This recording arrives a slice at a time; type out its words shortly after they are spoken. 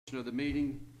of the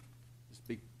meeting.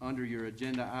 Under your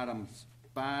agenda items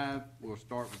 5, we'll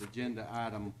start with agenda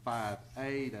item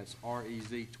 5A. That's REZ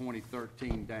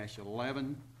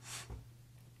 2013-11.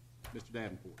 Mr.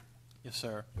 Davenport. Yes,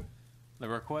 sir. The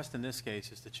request in this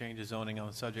case is to change the zoning on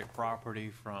the subject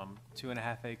property from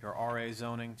 2.5 acre RA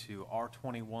zoning to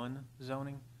R21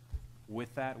 zoning.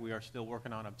 With that, we are still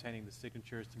working on obtaining the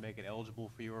signatures to make it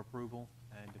eligible for your approval.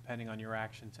 And depending on your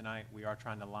action tonight, we are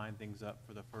trying to line things up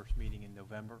for the first meeting in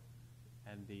November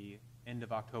and the end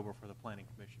of October for the Planning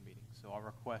Commission meeting. So our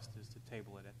request is to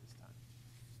table it at this time.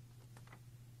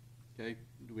 Okay.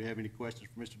 Do we have any questions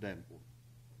for Mr. Davenport?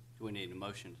 Do we need a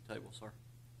motion to table, sir?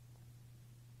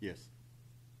 Yes.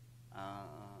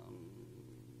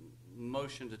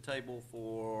 Motion to table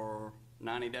for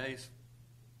 90 days?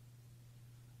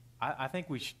 I think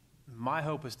my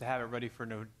hope is to have it ready for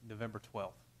November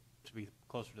 12th. To be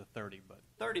closer to 30, but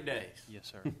 30 days.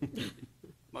 yes, sir.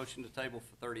 Motion to table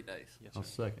for 30 days. Yes, I'll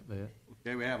sir. second that.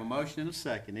 Okay, we have a motion and a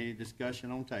second. Any discussion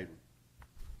on tabling?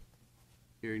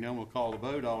 Hearing none, we'll call the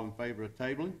vote. All in favor of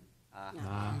tabling?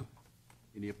 Aye.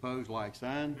 Any opposed, like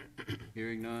sign?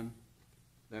 Hearing none,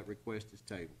 that request is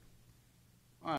tabled.